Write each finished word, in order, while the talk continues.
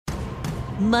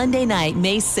Monday night,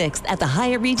 May 6th at the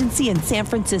Hyatt Regency in San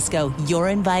Francisco. You're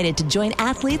invited to join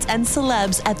athletes and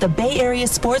celebs at the Bay Area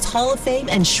Sports Hall of Fame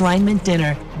Enshrinement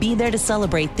Dinner. Be there to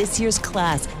celebrate this year's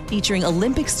class, featuring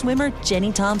Olympic swimmer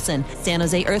Jenny Thompson, San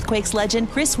Jose Earthquakes legend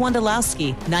Chris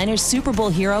Wondolowski, Niners Super Bowl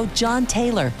hero John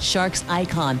Taylor, Sharks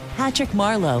icon Patrick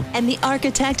Marleau, and the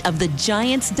architect of the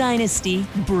Giants dynasty,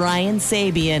 Brian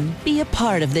Sabian. Be a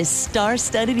part of this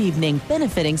star-studded evening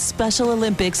benefiting Special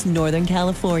Olympics Northern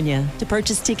California. To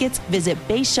purchase tickets, visit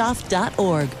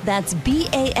bashoff.org. That's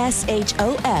BASHOF.org.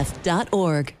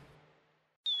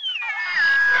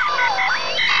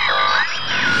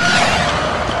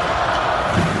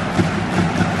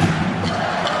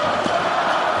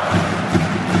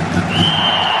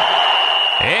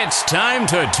 It's time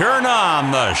to turn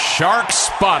on the Shark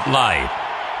Spotlight.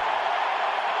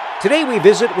 Today we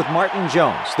visit with Martin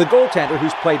Jones, the goaltender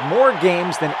who's played more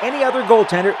games than any other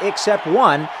goaltender except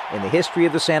one in the history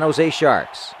of the San Jose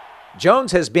Sharks.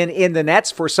 Jones has been in the nets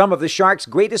for some of the Sharks'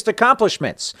 greatest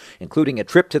accomplishments, including a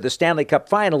trip to the Stanley Cup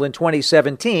Final in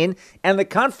 2017 and the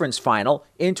Conference Final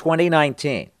in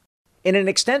 2019. In an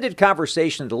extended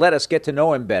conversation to let us get to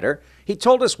know him better, he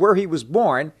told us where he was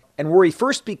born and where he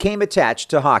first became attached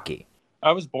to hockey.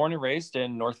 I was born and raised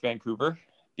in North Vancouver,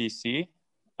 BC.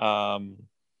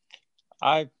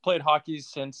 I played hockey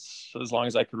since as long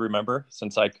as I could remember.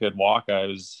 Since I could walk, I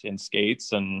was in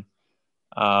skates, and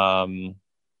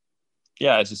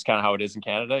it's just kind of how it is in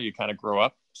Canada. You kind of grow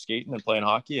up skating and playing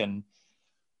hockey. And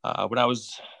when I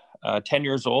was 10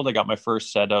 years old, I got my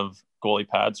first set of goalie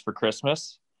pads for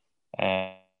Christmas,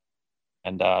 and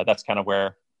that's kind of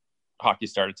where hockey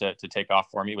started to take off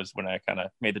for me, was when I kind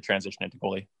of made the transition into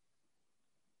goalie.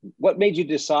 What made you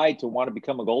decide to want to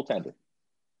become a goaltender?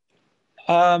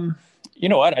 You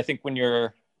know what? I think when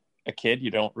you're a kid, you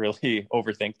don't really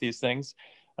overthink these things.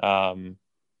 When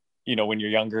you're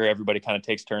younger, everybody kind of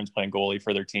takes turns playing goalie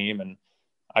for their team. And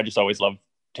I just always loved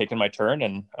taking my turn,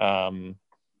 and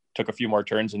took a few more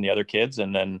turns than the other kids.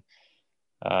 And then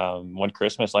one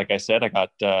Christmas, like I said, I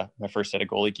got my first set of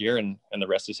goalie gear, and the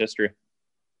rest is history.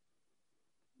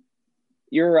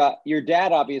 Your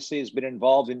dad obviously has been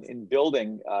involved in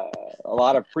building a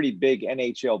lot of pretty big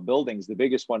NHL buildings. The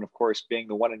biggest one, of course, being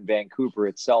the one in Vancouver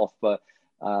itself. But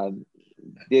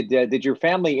did your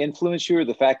family influence you, or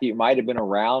the fact that you might have been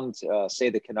around, say,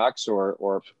 the Canucks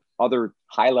or other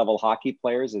high-level hockey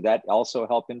players? Did that also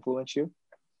help influence you?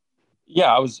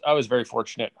 Yeah, I was very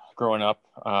fortunate growing up.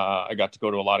 I got to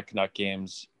go to a lot of Canuck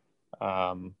games.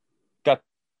 Got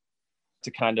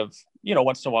to kind of,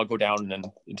 once in a while go down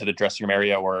and into the dressing room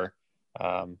area, or,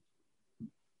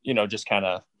 just kind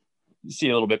of see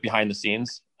a little bit behind the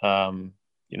scenes,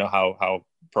 how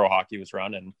pro hockey was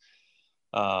run. And,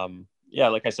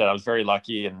 like I said, I was very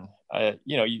lucky. And,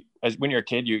 when you're a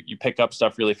kid, you pick up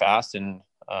stuff really fast. And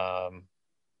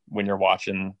when you're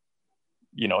watching,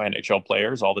 NHL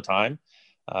players all the time,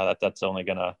 that's only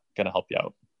gonna help you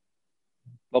out.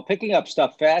 Well, picking up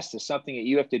stuff fast is something that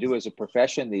you have to do as a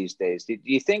profession these days. Do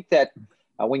you think that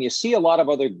when you see a lot of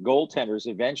other goaltenders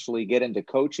eventually get into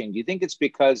coaching, do you think it's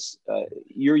because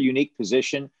your unique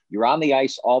position, you're on the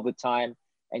ice all the time,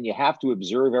 and you have to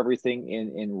observe everything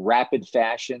in rapid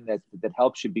fashion that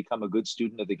helps you become a good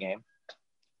student of the game?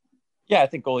 Yeah, I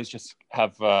think goalies just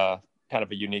have kind of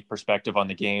a unique perspective on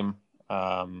the game.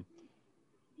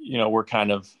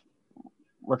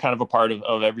 We're kind of a part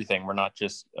of everything. We're not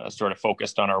just sort of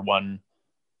focused on our one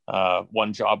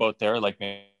job out there, like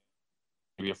maybe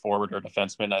a forward or a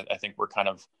defenseman. I think we're kind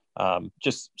of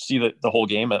just see the whole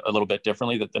game a little bit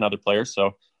differently than other players.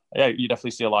 So yeah, you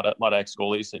definitely see a lot of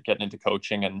ex-goalies that getting into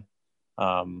coaching, and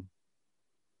I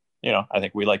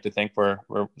think we like to think we're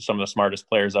some of the smartest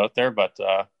players out there, but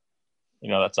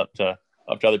that's up to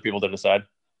other people to decide.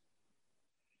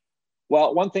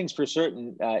 Well, one thing's for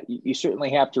certain, you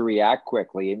certainly have to react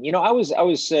quickly. And, I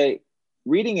was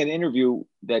reading an interview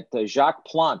that Jacques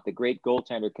Plante, the great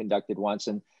goaltender, conducted once.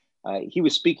 And he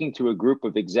was speaking to a group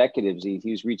of executives. He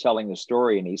was retelling the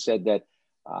story. And he said that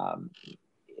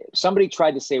somebody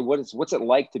tried to say, what's it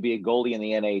like to be a goalie in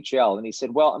the NHL? And he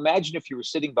said, well, imagine if you were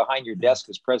sitting behind your desk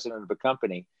as president of a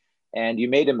company and you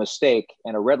made a mistake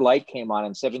and a red light came on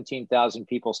and 17,000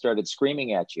 people started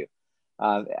screaming at you.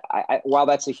 While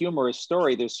that's a humorous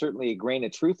story, there's certainly a grain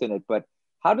of truth in it. But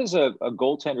how does a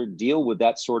goaltender deal with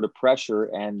that sort of pressure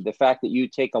and the fact that you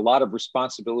take a lot of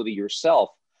responsibility yourself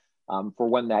for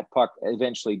when that puck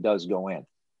eventually does go in?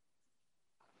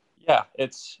 Yeah,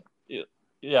 that's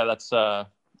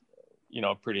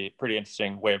pretty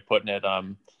interesting way of putting it.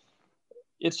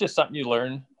 It's just something you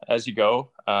learn as you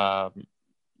go.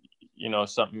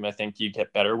 Something I think you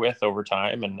get better with over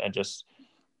time, and just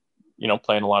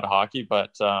playing a lot of hockey,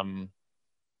 but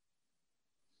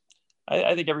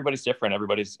I think everybody's different.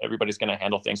 Everybody's going to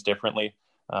handle things differently.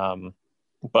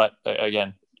 But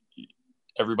again,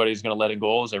 everybody's going to let in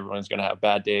goals. Everyone's going to have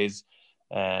bad days.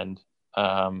 And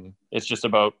it's just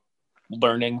about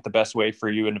learning the best way for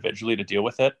you individually to deal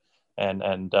with it,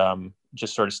 and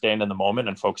just sort of staying in the moment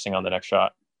and focusing on the next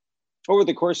shot. Over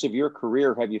the course of your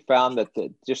career, have you found that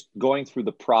just going through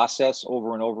the process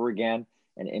over and over again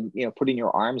and putting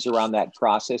your arms around that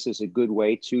process is a good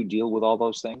way to deal with all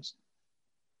those things?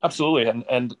 Absolutely.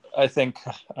 And I think,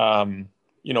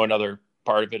 another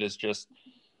part of it is just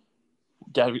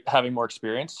having more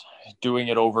experience, doing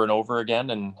it over and over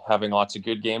again, and having lots of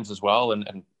good games as well.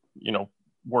 And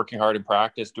working hard in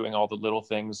practice, doing all the little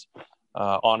things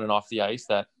on and off the ice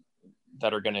that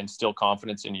are going to instill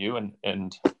confidence in you.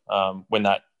 And when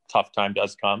that tough time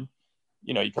does come,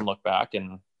 you can look back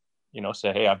and,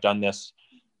 say, hey, I've done this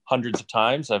hundreds of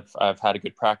times. I've had a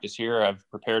good practice here. I've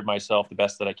prepared myself the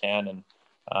best that I can. And,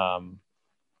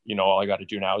 all I got to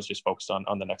do now is just focus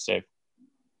on the next save.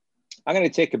 I'm going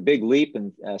to take a big leap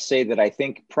and say that I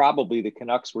think probably the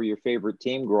Canucks were your favorite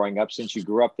team growing up, since you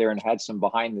grew up there and had some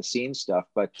behind the scenes stuff.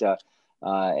 But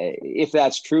if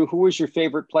that's true, who was your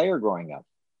favorite player growing up?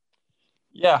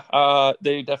 Yeah,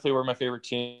 they definitely were my favorite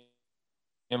team.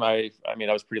 I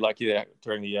was pretty lucky that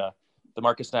during the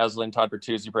Marcus Naslund, Todd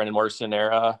Bertuzzi, Brendan Morrison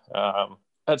era,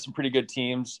 had some pretty good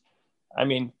teams. I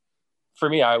mean, for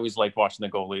me, I always liked watching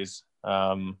the goalies.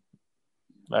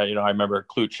 I remember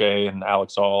Kluche and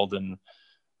Alex Auld, and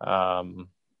I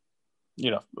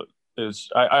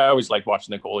always liked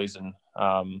watching the goalies, and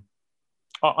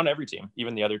on every team,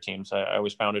 even the other teams. I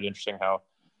always found it interesting how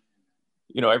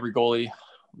every goalie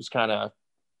was kind of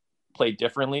played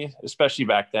differently, especially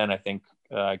back then. I think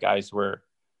guys were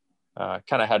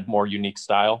kind of had more unique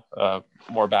style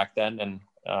more back then, and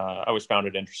I always found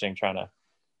it interesting trying to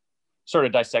sort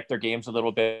of dissect their games a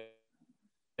little bit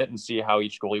and see how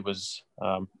each goalie was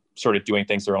sort of doing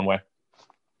things their own way.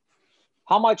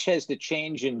 How much has the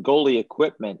change in goalie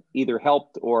equipment either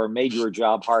helped or made your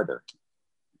job harder?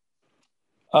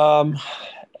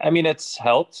 It's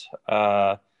helped.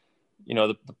 The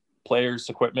players'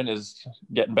 equipment is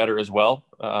getting better as well.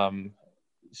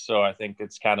 So I think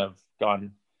it's kind of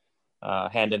gone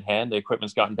hand in hand. The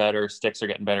equipment's gotten better. Sticks are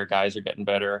getting better. Guys are getting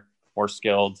better, more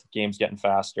skilled. Game's getting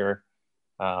faster.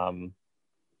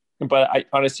 But I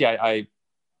honestly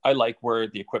like where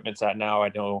the equipment's at now. I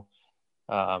know,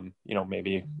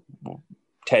 maybe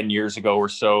 10 years ago or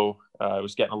so, it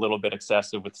was getting a little bit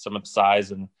excessive with some of the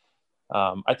size. And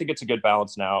I think it's a good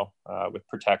balance now with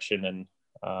protection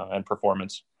and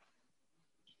performance.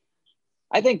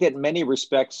 I think that in many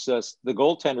respects, the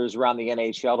goaltenders around the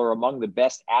NHL are among the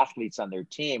best athletes on their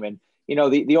team. And,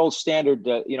 the old standard,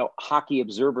 hockey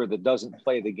observer that doesn't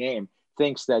play the game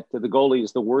thinks that the goalie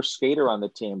is the worst skater on the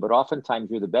team, but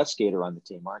oftentimes you're the best skater on the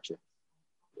team, aren't you?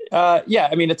 Yeah.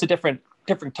 It's a different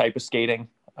type of skating,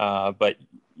 but,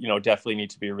 definitely need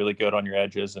to be really good on your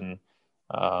edges, and,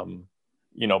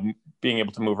 being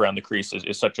able to move around the crease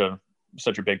is such a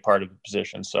big part of the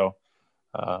position. So,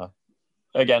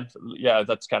 again, yeah,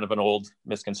 that's kind of an old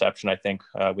misconception, I think,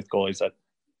 with goalies,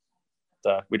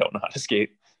 that we don't know how to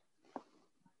skate.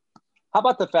 How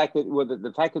about the fact that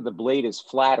the blade is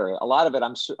flatter? A lot of it,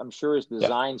 I'm sure, is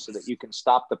designed so that you can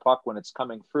stop the puck when it's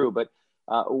coming through. But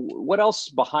what else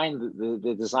behind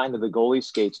the design of the goalie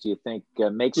skates do you think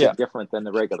makes it different than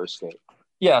the regular skate?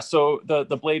 Yeah, so the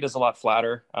blade is a lot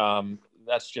flatter.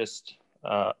 That's just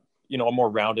a more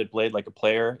rounded blade, like a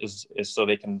player is so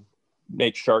they can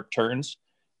make sharp turns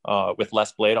with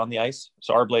less blade on the ice.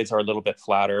 So our blades are a little bit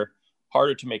flatter,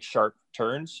 harder to make sharp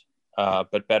turns,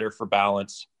 but better for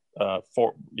balance.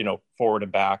 Forward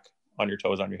and back, on your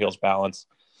toes, on your heels balance,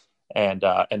 and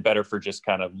better for just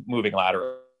kind of moving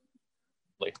laterally.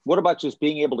 What about just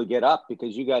being able to get up,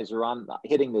 because you guys are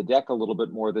hitting the deck a little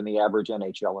bit more than the average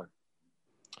NHLer?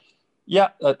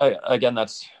 Yeah, again,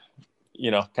 that's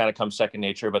kind of comes second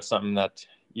nature, but something that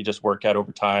you just work at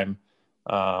over time.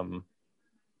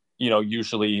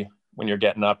 Usually when you're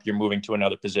getting up, you're moving to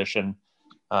another position,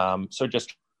 so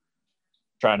just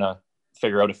trying to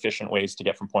figure out efficient ways to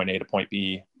get from point A to point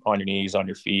B on your knees, on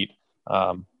your feet,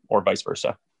 or vice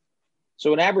versa.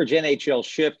 So an average NHL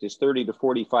shift is 30 to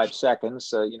 45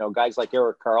 seconds. Guys like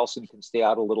Erik Karlsson can stay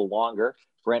out a little longer,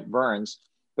 Brent Burns.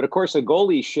 But of course, a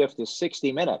goalie shift is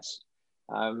 60 minutes.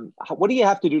 What do you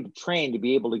have to do to train to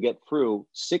be able to get through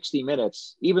 60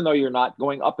 minutes, even though you're not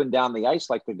going up and down the ice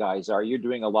like the guys are? You're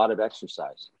doing a lot of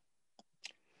exercise.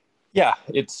 Yeah,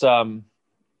 it's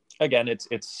again,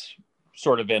 it's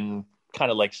sort of in kind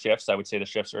of like shifts. I would say the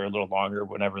shifts are a little longer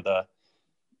whenever the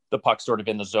the puck's sort of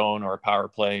in the zone or a power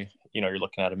play, you're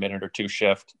looking at a minute or two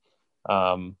shift.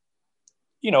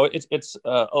 It's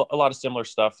a lot of similar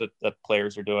stuff that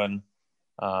players are doing.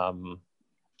 I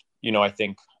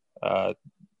think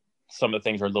some of the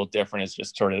things are a little different. It's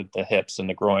just sort of the hips and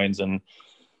the groins, and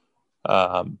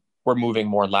we're moving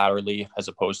more laterally as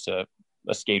opposed to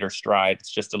a skater stride.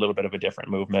 It's just a little bit of a different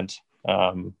movement.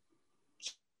 So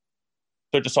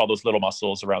just all those little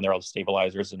muscles around there, all the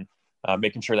stabilizers, and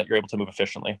making sure that you're able to move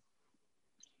efficiently.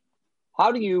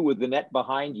 How do you, with the net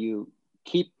behind you,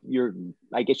 keep your,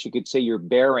 I guess you could say, your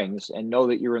bearings and know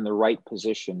that you're in the right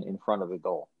position in front of the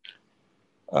goal?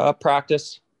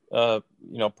 Practice.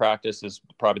 Practice is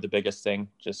probably the biggest thing.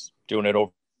 Just doing it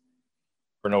over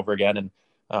and over again. And,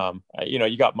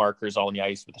 you got markers all in the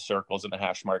ice with the circles and the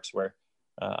hash marks where,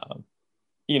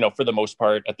 for the most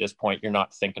part, at this point, you're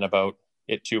not thinking about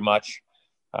it too much.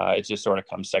 It just sort of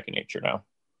comes second nature now.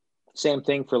 Same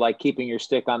thing for like keeping your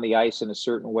stick on the ice in a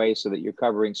certain way so that you're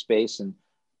covering space and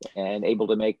able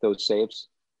to make those saves.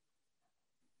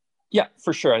 Yeah,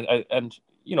 for sure. And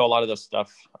a lot of this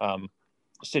stuff,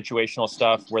 situational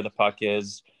stuff, where the puck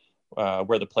is,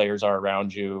 where the players are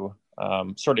around you,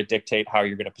 sort of dictate how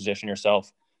you're going to position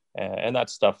yourself. And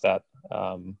that's stuff that,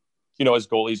 as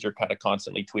goalies, you're kind of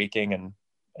constantly tweaking and,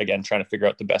 again, trying to figure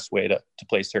out the best way to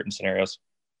play certain scenarios.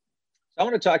 I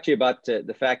want to talk to you about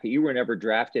the fact that you were never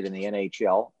drafted in the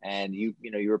NHL, and you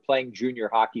were playing junior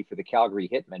hockey for the Calgary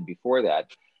Hitmen before that.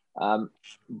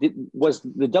 Was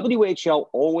the WHL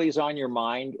always on your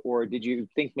mind, or did you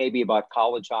think maybe about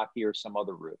college hockey or some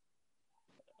other route?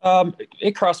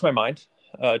 It crossed my mind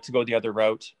to go the other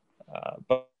route,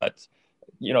 but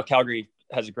Calgary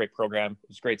has a great program.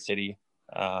 It's a great city,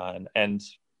 and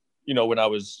when I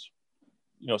was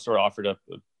sort of offered a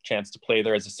chance to play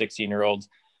there as a 16-year-old,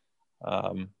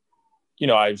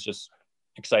 I was just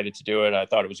excited to do it. I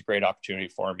thought it was a great opportunity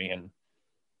for me. And,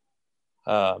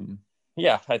 I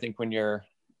think when you're,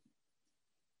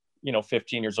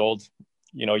 15 years old,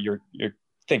 you're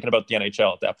thinking about the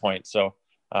NHL at that point. So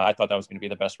I thought that was going to be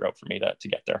the best route for me to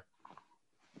get there.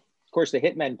 Of course, the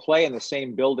Hitmen play in the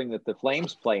same building that the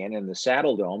Flames play in the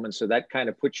Saddle Dome. And so that kind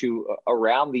of puts you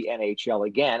around the NHL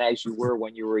again, as you were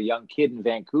when you were a young kid in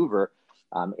Vancouver,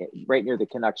 right near the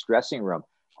Canucks dressing room.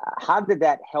 How did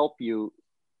that help you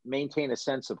maintain a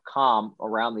sense of calm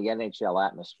around the NHL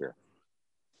atmosphere?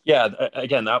 Yeah,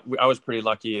 again, I was pretty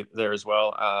lucky there as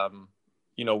well.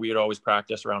 We would always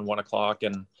practice around 1:00,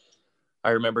 and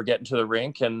I remember getting to the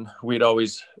rink, and we'd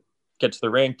always get to the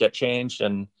rink, get changed,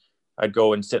 and I'd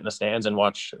go and sit in the stands and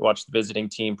watch the visiting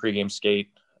team pregame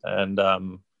skate. And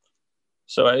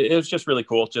so it was just really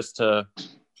cool just to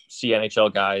see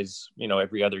NHL guys,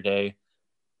 every other day.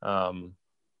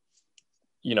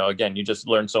 Again, you just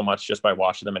learn so much just by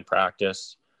watching them in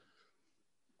practice,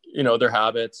 their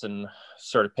habits, and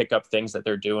sort of pick up things that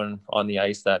they're doing on the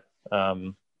ice that,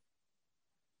 when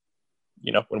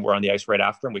we're on the ice right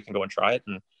after them, we can go and try it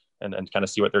and kind of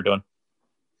see what they're doing.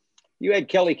 You had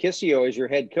Kelly Kissio as your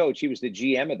head coach. He was the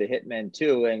GM of the Hitmen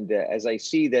too. And as I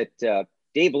see that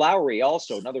Dave Lowry,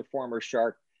 also another former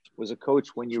Shark, was a coach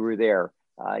when you were there.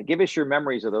 Give us your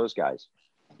memories of those guys.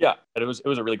 Yeah, it was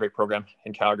a really great program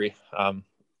in Calgary.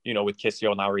 With Kissio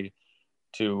and Lowry,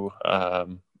 two,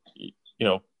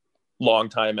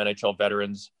 longtime NHL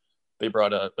veterans. They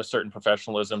brought a certain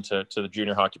professionalism to the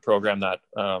junior hockey program that,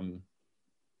 I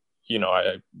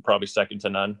probably second to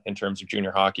none in terms of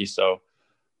junior hockey. So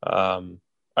I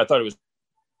thought it was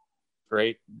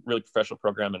great, really professional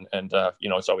program. And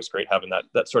it's always great having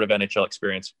that sort of NHL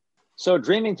experience. So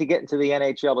dreaming to get into the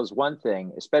NHL is one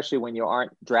thing, especially when you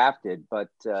aren't drafted, but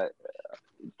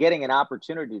getting an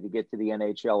opportunity to get to the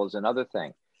NHL is another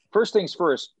thing. First things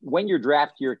first, when your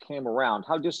draft year came around,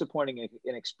 how disappointing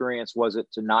an experience was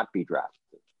it to not be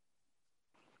drafted?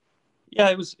 Yeah,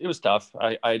 it was tough.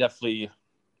 I definitely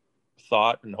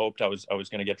thought and hoped I was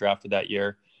going to get drafted that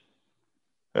year.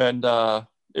 And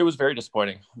it was very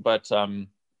disappointing. But, I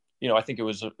think it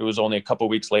was only a couple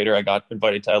of weeks later I got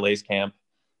invited to LA's camp.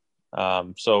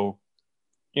 So,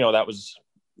 that was,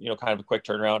 kind of a quick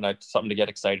turnaround. I had something to get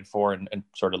excited for and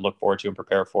sort of look forward to and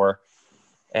prepare for.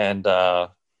 And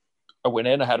I went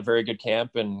in, I had a very good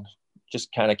camp and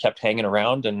just kind of kept hanging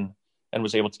around and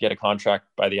was able to get a contract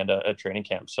by the end of training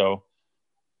camp. So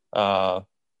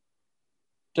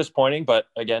disappointing, but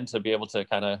again, to be able to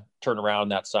kind of turn around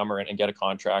that summer and get a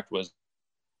contract was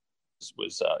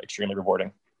extremely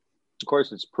rewarding. Of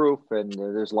course, it's proof, and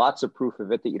there's lots of proof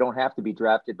of it, that you don't have to be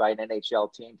drafted by an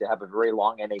NHL team to have a very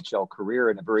long NHL career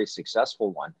and a very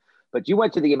successful one. But you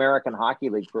went to the American Hockey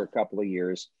League for a couple of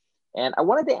years, and I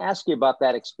wanted to ask you about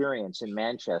that experience in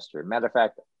Manchester. Matter of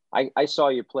fact, I saw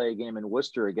you play a game in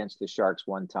Worcester against the Sharks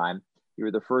one time. You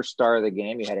were the first star of the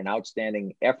game. You had an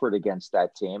outstanding effort against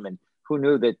that team. And who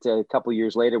knew that a couple of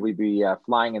years later we'd be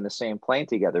flying in the same plane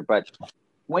together. But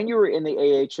when you were in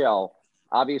the AHL,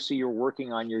 obviously you're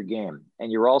working on your game,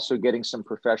 and you're also getting some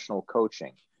professional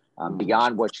coaching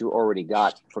beyond what you already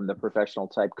got from the professional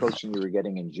type coaching you were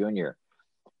getting in junior.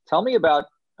 Tell me about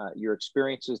your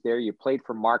experiences there. You played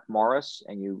for Mark Morris,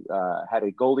 and you had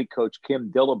a goalie coach,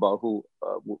 Kim Dillabo, who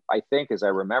I think, as I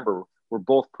remember, were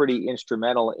both pretty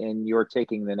instrumental in your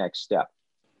taking the next step.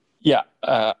 Yeah.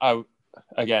 Third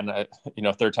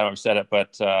time I've said it,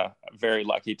 but very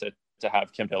lucky to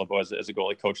have Kim Dillabo as a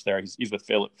goalie coach there. He's with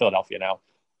Philadelphia now.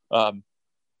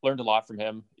 Learned a lot from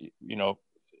him. You know,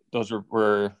 those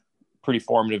were pretty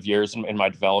formative years in my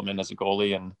development as a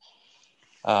goalie. And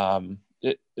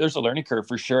there's a learning curve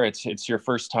for sure. It's your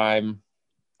first time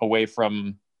away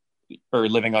from or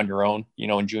living on your own. You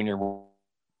know, in junior,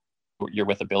 you're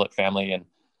with a billet family, and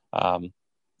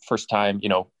first time, you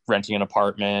know, renting an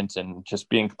apartment and just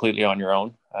being completely on your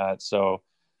own. So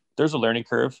there's a learning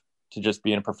curve to just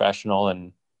being a professional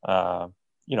and,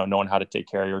 knowing how to take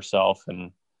care of yourself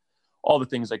and all the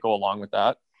things that go along with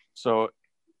that. So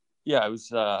yeah, it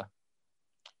was,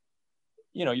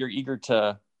 you're eager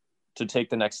to take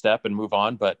the next step and move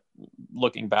on. But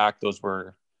looking back, those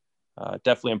were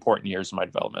definitely important years in my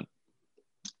development.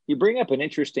 You bring up an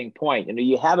interesting point. You know,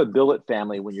 you have a billet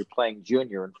family when you're playing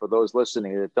junior. And for those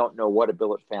listening that don't know what a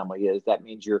billet family is, that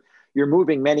means you're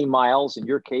moving many miles, in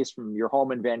your case, from your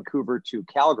home in Vancouver to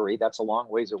Calgary. That's a long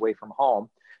ways away from home.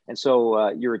 And so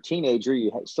you're a teenager,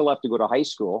 you still have to go to high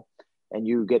school, and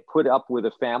you get put up with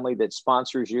a family that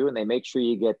sponsors you, and they make sure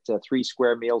you get 3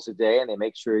 square meals a day, and they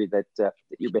make sure that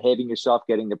you're behaving yourself,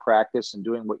 getting to practice and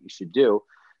doing what you should do.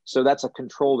 So that's a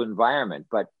controlled environment.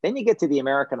 But then you get to the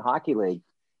American Hockey League,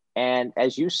 and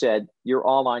as you said, you're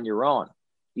all on your own.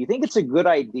 Do you think it's a good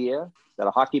idea that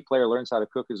a hockey player learns how to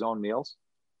cook his own meals?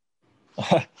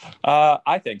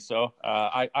 I think so.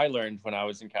 I learned when I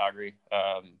was in Calgary,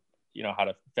 how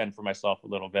to fend for myself a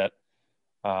little bit.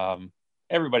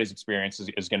 Everybody's experience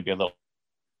is going to be a little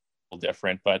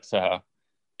different, but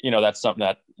that's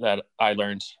something that I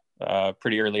learned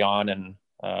pretty early on, and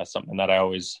something that I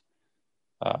always,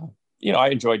 I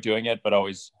enjoyed doing it, but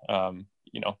always,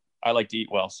 I like to eat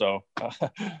well. So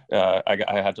I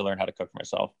had to learn how to cook for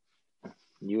myself.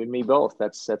 You and me both.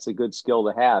 That's a good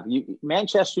skill to have.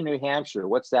 Manchester, New Hampshire,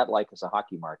 what's that like as a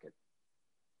hockey market?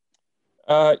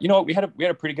 We had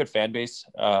a pretty good fan base.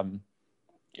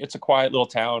 It's a quiet little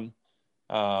town,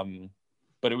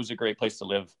 but it was a great place to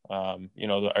live. I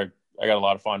got a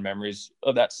lot of fond memories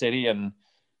of that city and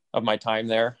of my time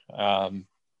there.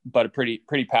 But a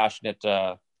pretty passionate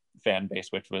fan base,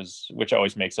 which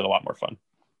always makes it a lot more fun.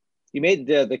 You made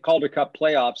the Calder Cup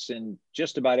playoffs in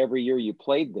just about every year you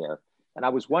played there. And I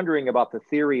was wondering about the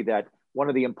theory that one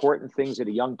of the important things that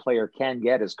a young player can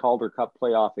get is Calder Cup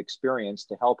playoff experience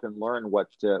to help him learn what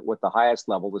the highest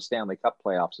level, the Stanley Cup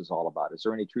playoffs, is all about. Is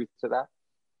there any truth to that?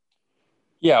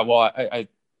 Yeah, well, I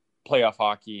playoff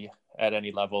hockey at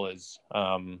any level is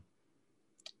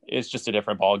just a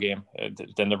different ball game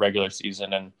than the regular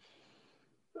season. And,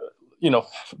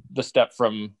 the step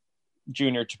from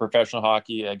junior to professional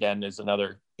hockey, again, is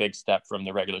another big step from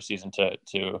the regular season to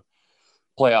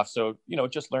playoffs. So,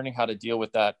 just learning how to deal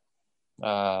with that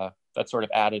sort of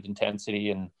added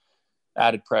intensity and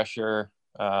added pressure,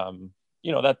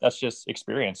 that's just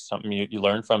experience, something you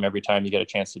learn from every time you get a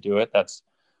chance to do it. That's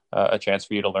a chance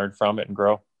for you to learn from it and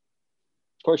grow.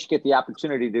 Of course, you get the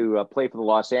opportunity to play for the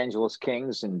Los Angeles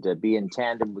Kings and be in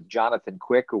tandem with Jonathan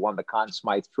Quick, who won the Conn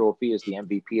Smythe Trophy as the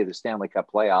MVP of the Stanley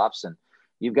Cup playoffs. And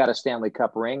you've got a Stanley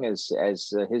Cup ring as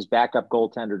his backup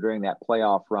goaltender during that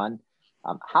playoff run.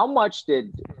 How much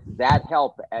did that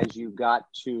help as you got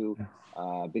to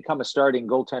become a starting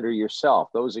goaltender yourself?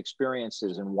 Those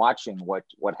experiences and watching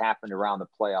what happened around the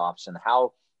playoffs and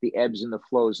how the ebbs and the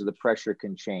flows of the pressure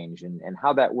can change and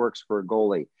how that works for a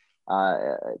goalie.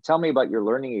 Tell me about your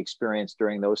learning experience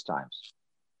during those times.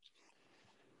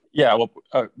 Yeah, well,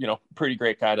 pretty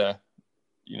great guy to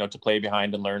play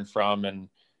behind and learn from. And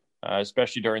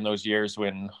especially during those years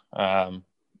when,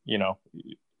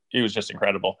 it was just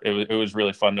incredible. It was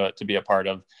really fun to be a part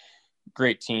of.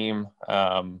 Great team.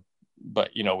 But,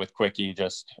 with Quickie,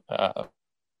 just,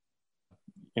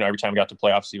 every time we got to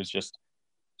playoffs, he was just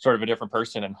sort of a different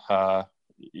person. And,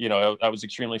 that was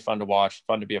extremely fun to watch,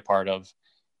 fun to be a part of.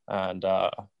 And,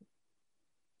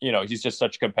 he's just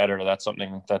such a competitor. That's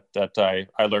something that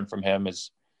I learned from him,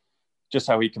 is just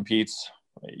how he competes,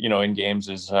 in games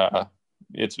is,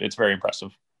 it's very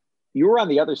impressive. you were on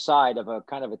the other side of a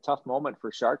kind of a tough moment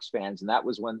for Sharks fans, and that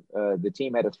was when the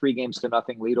team had a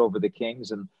 3-0 lead over the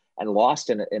Kings and lost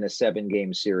in a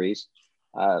 7-game series.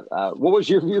 What was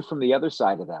your view from the other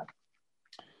side of that?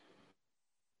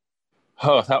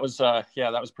 Oh, that was that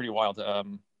was pretty wild.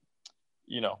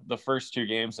 The first 2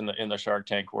 games in the Shark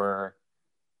Tank were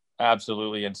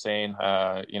absolutely insane.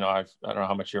 I don't know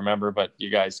how much you remember, but you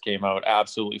guys came out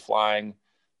absolutely flying.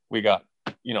 We got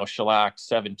shellacked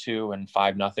 7-2 and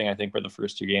 5-0, I think, for the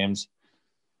first 2 games.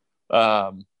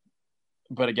 But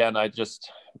again, I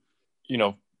just,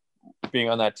 being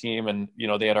on that team and,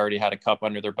 they had already had a cup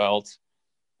under their belt.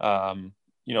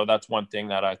 That's one thing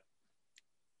that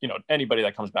anybody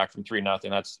that comes back from 3-0,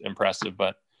 that's impressive.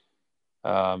 But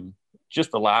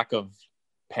just the lack of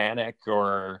panic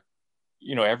or,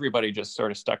 everybody just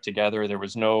sort of stuck together. There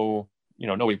was no,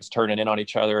 nobody was turning in on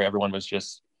each other. Everyone was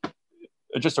just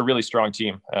a really strong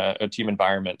team, a team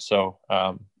environment. So,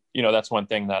 that's one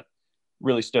thing that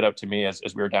really stood out to me as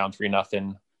we were down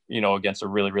 3-0, against a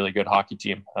really, really good hockey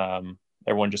team.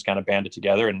 Everyone just kind of banded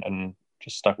together and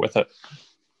just stuck with it.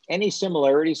 Any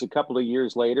similarities a couple of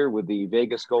years later with the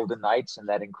Vegas Golden Knights and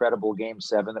that incredible Game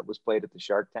 7 that was played at the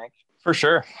Shark Tank? For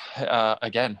sure.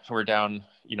 Again, we're down,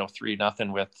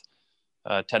 3-0 with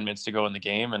 10 minutes to go in the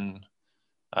game. And,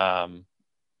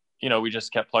 we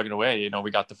just kept plugging away.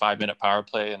 We got the 5-minute power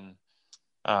play and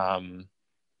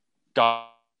got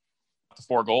the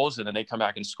 4 goals, and then they come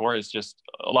back and score. Is just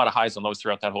a lot of highs and lows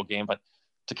throughout that whole game. But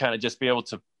to kind of just be able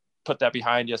to put that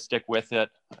behind you, stick with it,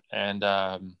 and,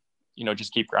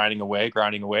 just keep grinding away.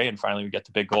 And finally we get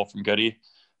the big goal from Goody.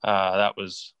 That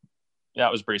was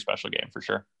a pretty special game for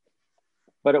sure.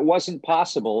 But it wasn't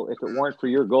possible if it weren't for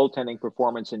your goaltending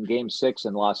performance in Game 6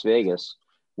 in Las Vegas,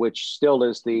 which still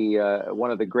is the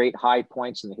one of the great high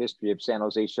points in the history of San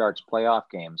Jose Sharks playoff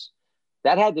games.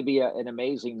 That had to be an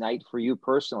amazing night for you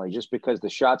personally, just because the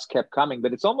shots kept coming.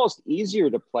 But it's almost easier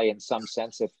to play in some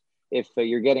sense if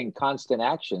you're getting constant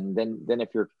action than if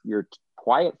you're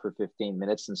quiet for 15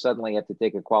 minutes and suddenly you have to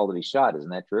take a quality shot.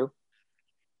 Isn't that true?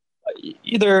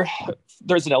 Either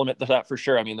there's an element to that for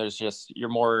sure. I mean, you're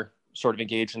more sort of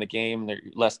engaged in the game. There's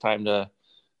less time to,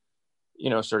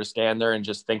 sort of stand there and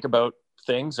just think about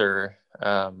things or,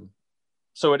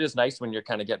 so it is nice when you're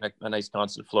kind of getting a nice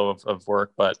constant flow of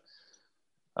work. But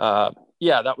that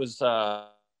was a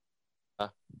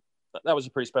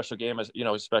pretty special game, as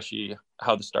especially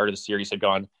how the start of the series had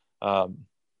gone.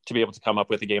 To be able to come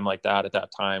up with a game like that at that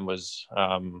time was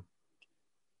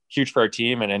huge for our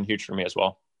team and huge for me as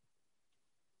well.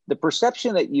 The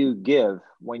perception that you give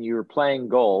when you're playing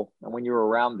goal and when you're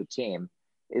around the team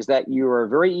is that you are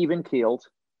very even-keeled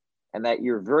and that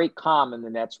you're very calm in the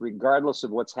nets regardless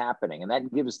of what's happening. And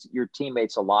that gives your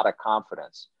teammates a lot of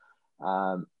confidence.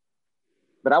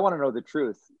 But I want to know the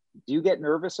truth. Do you get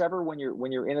nervous ever when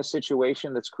you're in a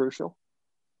situation that's crucial?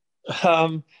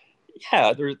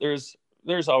 Yeah,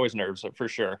 there's always nerves for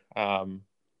sure.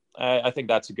 I think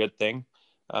that's a good thing.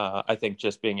 I think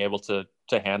just being able to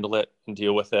handle it and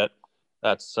deal with it,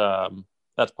 that's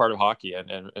part of hockey.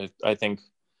 And I think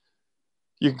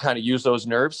you can kind of use those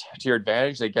nerves to your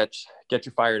advantage. They get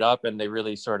you fired up, and they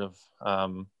really sort of,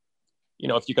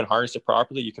 if you can harness it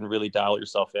properly, you can really dial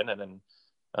yourself in, and then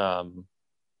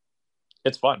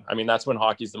it's fun. I mean, that's when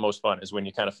hockey's the most fun, is when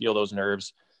you kind of feel those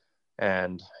nerves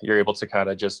and you're able to kind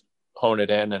of just hone it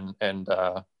in and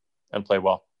play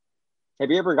well.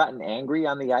 Have you ever gotten angry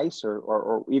on the ice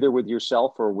or either with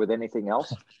yourself or with anything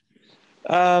else?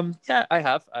 Yeah, I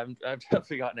have. I've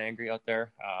definitely gotten angry out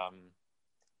there.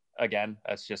 Again,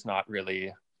 that's just not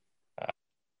really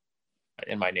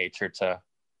in my nature to,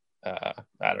 I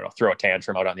don't know, throw a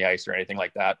tantrum out on the ice or anything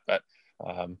like that. But,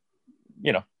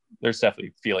 there's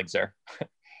definitely feelings there.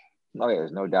 Oh, yeah,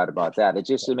 there's no doubt about that. It's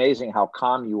just amazing how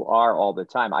calm you are all the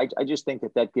time. I just think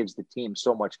that gives the team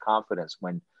so much confidence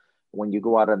when you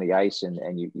go out on the ice and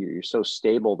you're so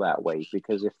stable that way,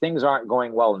 because if things aren't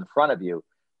going well in front of you,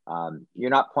 you're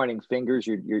not pointing fingers,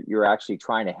 you're actually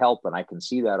trying to help. And I can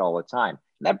see that all the time.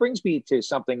 And that brings me to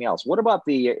something else. What about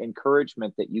the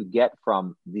encouragement that you get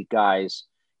from the guys,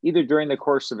 either during the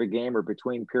course of a game or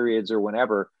between periods or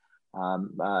whenever?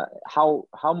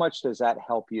 How much does that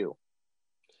help you?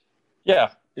 Yeah,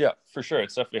 for sure.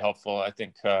 It's definitely helpful. I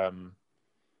think, and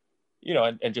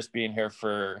just being here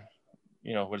for,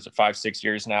 what is it, 5-6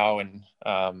 years now, and,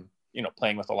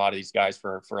 playing with a lot of these guys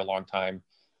for a long time,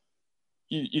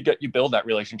 you build that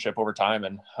relationship over time,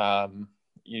 and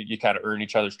you kind of earn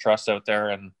each other's trust out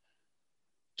there, and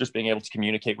just being able to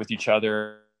communicate with each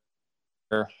other,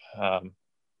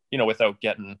 without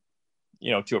getting,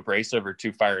 too abrasive or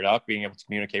too fired up. Being able to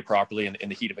communicate properly in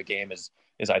the heat of a game is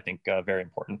I think, very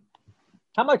important.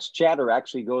 How much chatter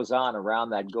actually goes on around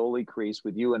that goalie crease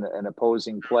with you and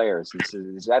opposing players?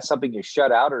 Is that something you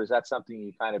shut out, or is that something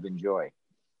you kind of enjoy?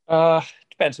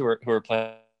 Depends who are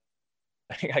playing,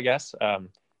 I guess.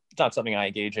 It's not something I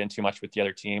engage in too much with the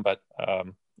other team, but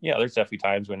yeah, there's definitely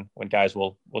times when guys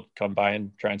will come by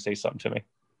and try and say something to me.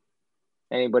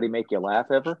 Anybody make you laugh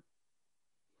ever?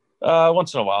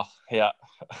 Once in a while, yeah.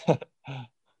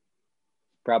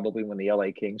 Probably when the LA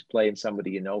Kings play and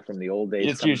somebody you know from the old days.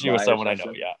 It's usually with someone I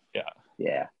know.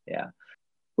 Yeah.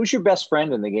 Who's your best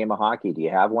friend in the game of hockey? Do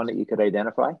you have one that you could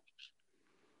identify?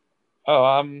 Oh,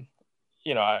 I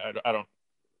don't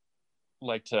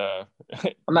like to.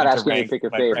 I'm not asking you to to pick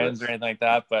your my favorites friends or anything like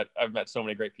that, but I've met so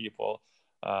many great people.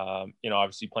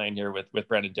 Obviously playing here with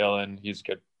Brendan Dillon, he's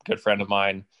a good friend of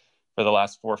mine for the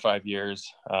last 4 or 5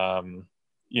 years.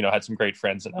 Had some great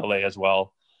friends in LA as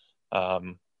well.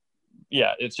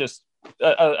 It's just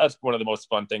that's one of the most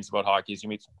fun things about hockey is you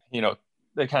meet,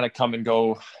 they kind of come and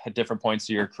go at different points of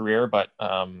your career, but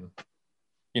to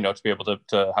be able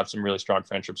to have some really strong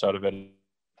friendships out of it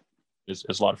is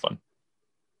a lot of fun.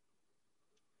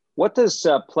 What does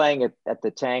playing at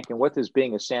the Tank and what does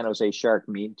being a San Jose Shark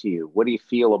mean to you? What do you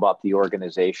feel about the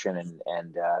organization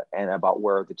and about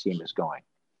where the team is going?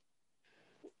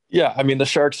 Yeah, I mean, the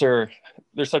Sharks they're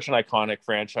such an iconic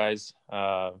franchise.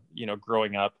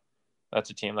 Growing up, that's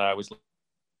a team that I always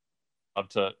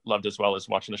loved as well as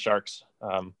watching the Sharks.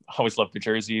 I always loved the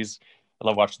jerseys. I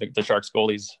love watching the Sharks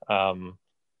goalies.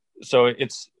 So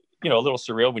it's, a little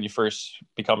surreal when you first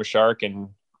become a Shark and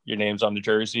your name's on the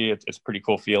jersey. It's a pretty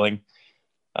cool feeling.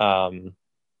 Then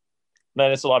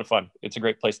it's a lot of fun. It's a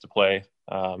great place to play.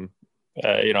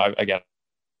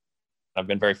 I've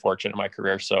been very fortunate in my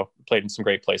career, so played in some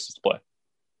great places to play.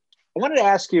 I wanted to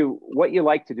ask you what you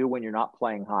like to do when you're not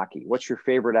playing hockey. What's your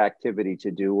favorite activity to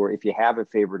do? Or if you have a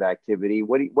favorite activity,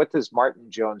 what does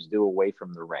Martin Jones do away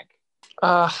from the rink?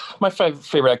 My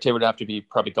favorite activity would have to be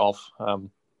probably golf. I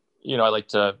like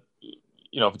to,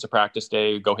 if it's a practice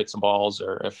day, go hit some balls,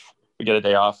 or if we get a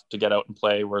day off to get out and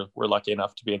play. We're lucky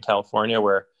enough to be in California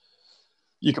where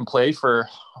you can play for,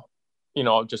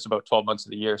 just about 12 months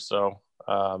of the year. So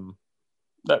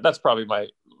that's probably my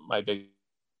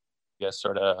biggest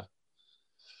sort of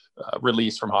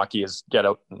release from hockey is get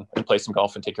out and play some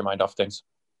golf and take your mind off things.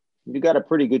 You got a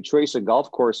pretty good choice of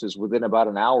golf courses within about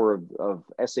an hour of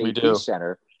SAP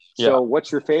Center. So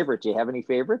what's your favorite? Do you have any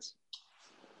favorites?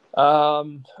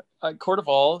 Coeur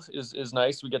d'Alene is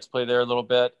nice. We get to play there a little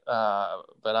bit.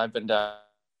 But I've been down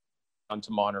to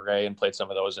Monterey and played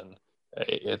some of those, and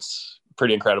it's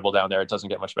pretty incredible down there. It doesn't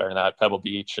get much better than that. Pebble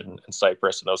Beach and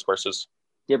Cypress and those courses.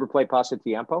 Do you ever play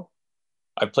Pasatiempo?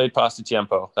 I played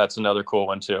Pasatiempo. That's another cool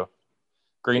one too.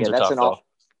 Greens are tough though.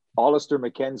 Hollister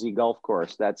Mackenzie golf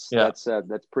course. That's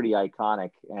pretty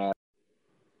iconic.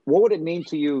 What would it mean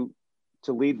to you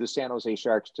to lead the San Jose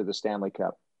Sharks to the Stanley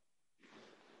Cup?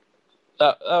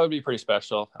 That would be pretty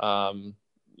special.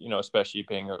 Especially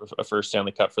being a first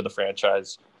Stanley Cup for the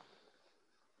franchise.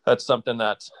 That's something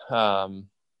that,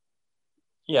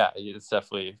 it's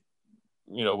definitely,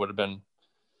 would have been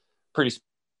pretty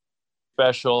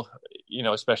special,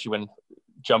 especially when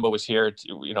Jumbo was here.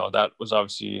 That was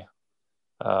obviously,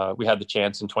 we had the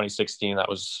chance in 2016. That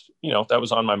was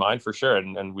on my mind for sure.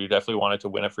 And we definitely wanted to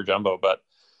win it for Jumbo, but,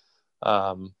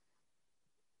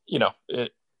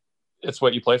 it's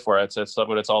what you play for. It's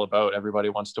what it's all about. Everybody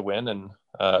wants to win, and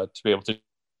to be able to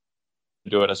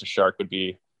do it as a Shark would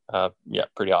be,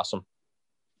 pretty awesome.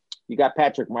 You got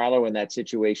Patrick Marleau in that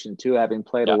situation too, having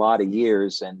played a lot of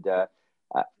years. And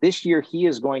this year he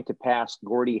is going to pass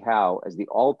Gordie Howe as the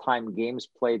all-time games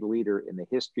played leader in the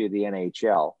history of the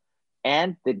NHL.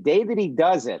 And the day that he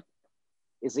does it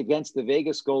is against the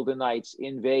Vegas Golden Knights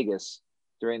in Vegas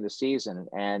during the season.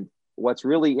 And what's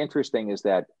really interesting is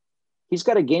that he's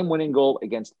got a game-winning goal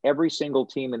against every single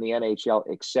team in the NHL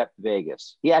except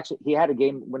Vegas. He had a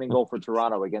game-winning goal for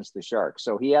Toronto against the Sharks.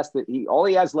 So all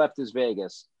he has left is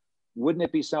Vegas. Wouldn't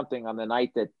it be something on the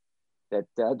night that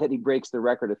he breaks the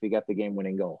record if he got the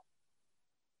game-winning goal?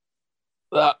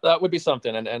 That would be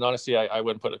something, and honestly, I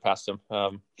wouldn't put it past him.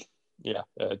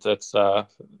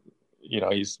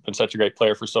 He's been such a great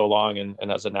player for so long,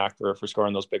 and as an actor for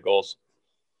scoring those big goals.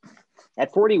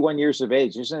 At 41 years of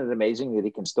age, isn't it amazing that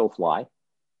he can still fly?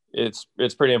 It's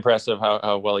pretty impressive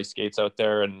how well he skates out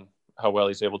there and how well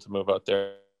he's able to move out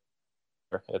there.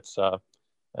 It's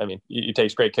he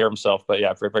takes great care of himself, but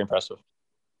very, very impressive.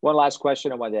 One last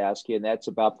question I wanted to ask you, and that's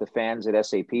about the fans at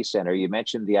SAP Center. You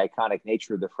mentioned the iconic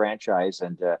nature of the franchise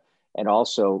and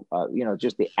also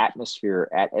just the atmosphere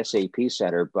at SAP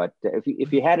Center. But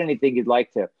if you had anything you'd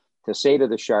like to say to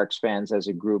the Sharks fans as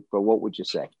a group, what would you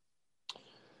say?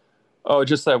 Oh,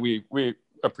 just that we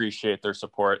appreciate their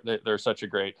support. They're such a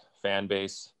great fan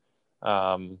base.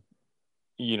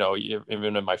 You know,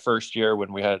 even in my first year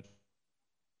when we had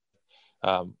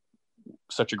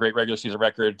such a great regular season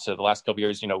record to the last couple of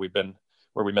years, you know, we've been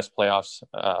where we missed playoffs.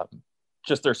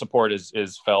 Just their support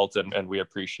is felt, and we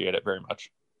appreciate it very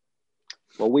much.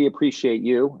 Well, we appreciate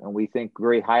you, and we think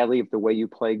very highly of the way you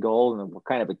play goal and what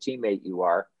kind of a teammate you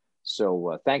are.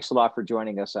 So thanks a lot for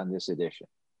joining us on this edition.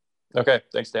 Okay.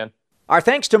 Thanks, Dan. Our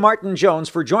thanks to Martin Jones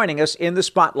for joining us in the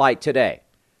Spotlight today.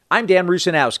 I'm Dan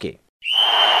Rusanowski.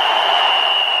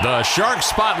 The Shark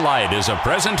Spotlight is a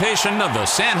presentation of the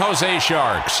San Jose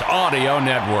Sharks Audio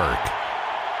Network.